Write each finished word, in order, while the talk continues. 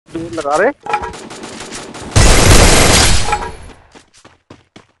जोर लगा रहे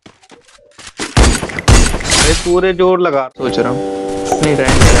भाई, पूरे जोर लगा। सोच रहा हूँ नहीं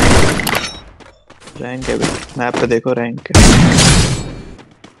रैंक है भाई, मैप पे देखो रैंक है।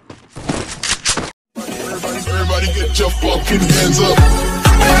 Everybody get your fucking hands up.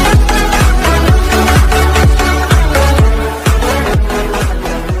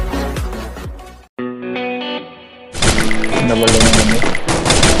 Double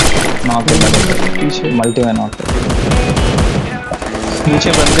knock है पीछे मल्टी में नॉक है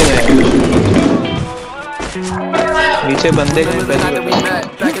नीचे बंदे हैं, नीचे बंदे हैं।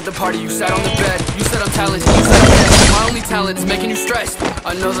 Back at the party, you sat on the bed. You said I'm talented. You said my only talent is making you stressed.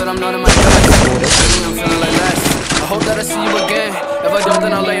 I know that I'm not in my best. I'm feeling like less. I hope that I see you again. If I don't,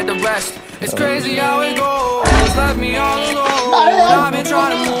 then I'll lay it to rest. It's crazy how it goes. Left me all alone. I've been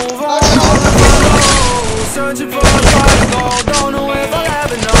trying to move on. Searching for a particle. Don't know if I'll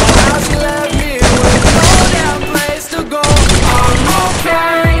ever know how she left me with no damn place to go. I'm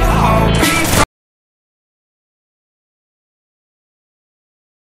okay. I'll be fine.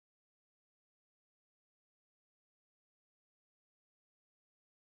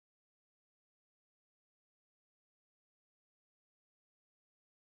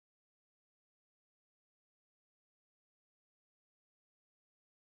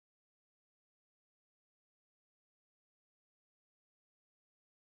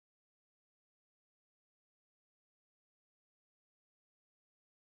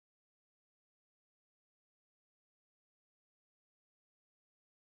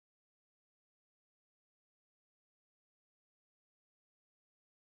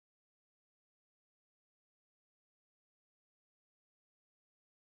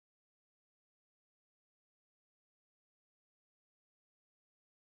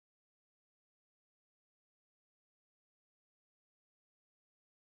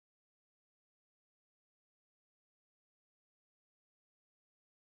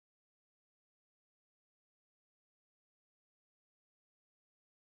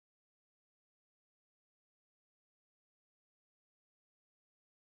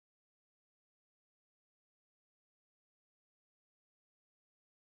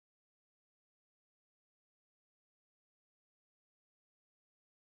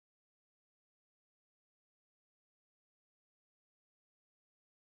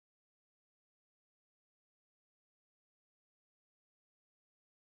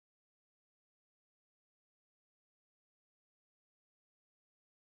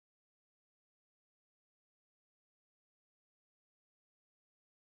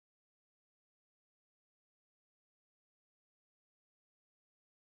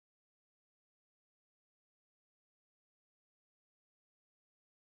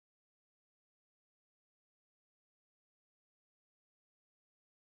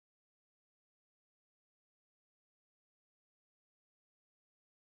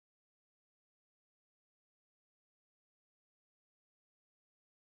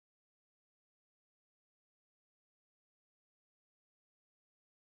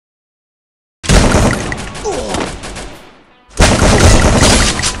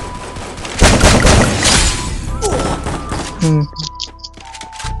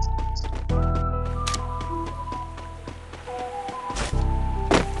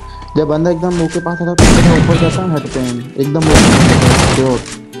 जब बंदा एकदम मुंह के पास आता है तो ऊपर जाता है, हटते हैं एकदम मुंह।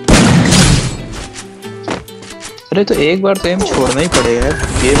 अरे तो एक बार तो एम छोड़ना ही पड़ेगा यार,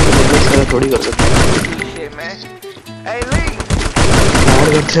 गेम में बदल सारा थोड़ी कर सकते हैं। और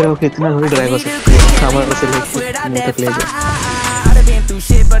बच्चे लोग कितना थोड़ी ड्राइव कर सकते हैं, हमारे से लेके मुंह तक ले जाए।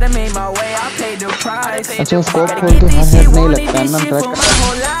 अच्छा स्कोप खोल के हर हेड नहीं लगता है ना ट्रैक।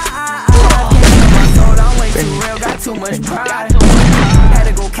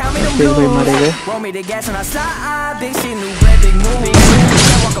 भाई मारे गए।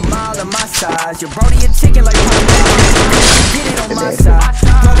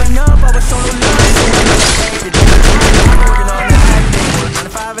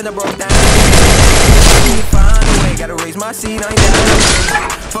 Gotta raise my seat, I ain't down.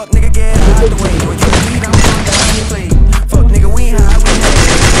 Fuck nigga, get out the way. What you need, I'm on down your plate. Fuck nigga, we high, we made.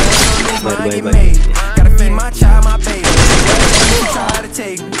 Mine get made. Gotta feed my child, my baby. Try to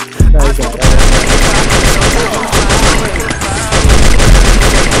take. I smoke a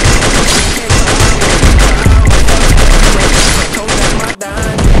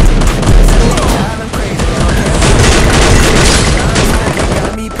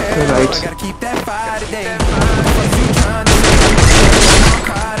I gotta keep that fire today.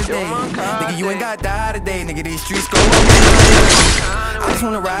 Nigga, you ain't got die today. Nigga, these streets go on. I just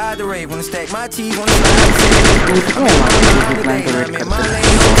wanna ride the rave, wanna stack my cheese, wanna slide the shit. I'm in my lane,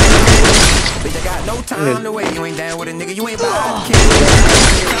 Bitch, I got no time to wait. You ain't down with a nigga, you ain't about to kill.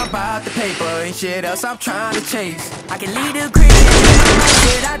 I'm about the paper and shit else I'm trying to chase. I can lead the crib,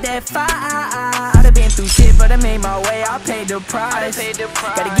 shit out that fire. I've been through shit, but I made my way. I paid the price.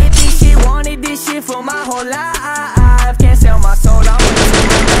 Gotta get this shit, wanted this shit for my whole life. Can't sell my soul, I'm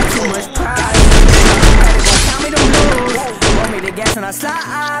too much pride. Gotta go count me the blues. Want me the gas and I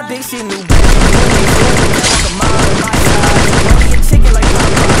slide. Big shit, new bitch. Only a chicken like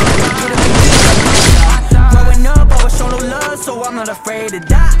growing up, I was shown no love, so I'm not afraid to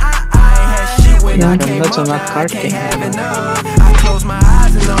die. I ain't had shit when I came up. I can't have enough. I close my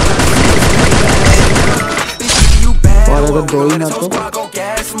eyes and all you bad. अगर दो ही ना तो भाई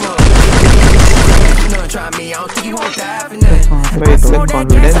तो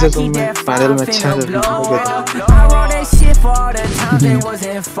confidence है तुम्हें final में अच्छा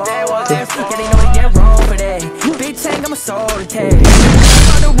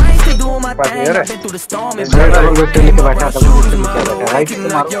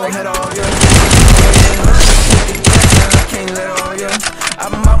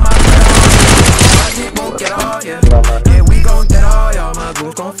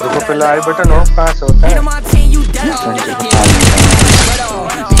देखो पहले आई बटन ऑफ कहाँ से होता है? क्या बात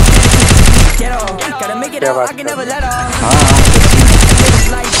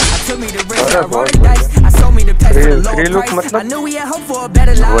है? फ्री लुक मतलब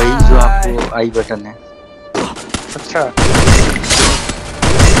वही जो आपको आई बटन है। अच्छा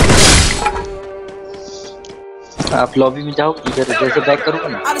आप लॉबी में जाओ, इधर जैसे बैक करोगे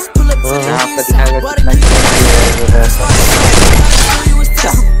ना यहाँ आपका दिखाएगा कितना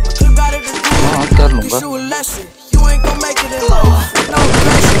हाँ कर लूँगा।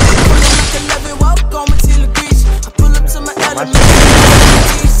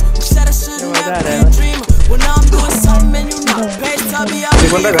 ये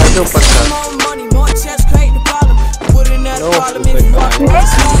बंदा घर के ऊपर था।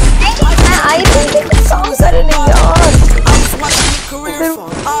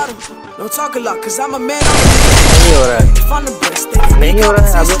 नहीं हो रहा है, नहीं हो रहा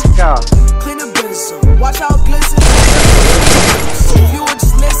है अभी क्या?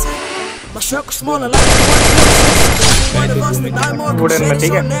 वुडन में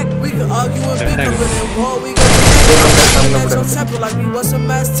ठीक है।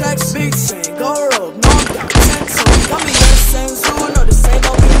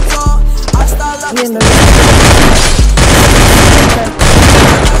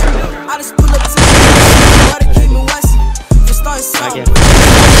 I just pull up to the keep me Wesson. For starting something.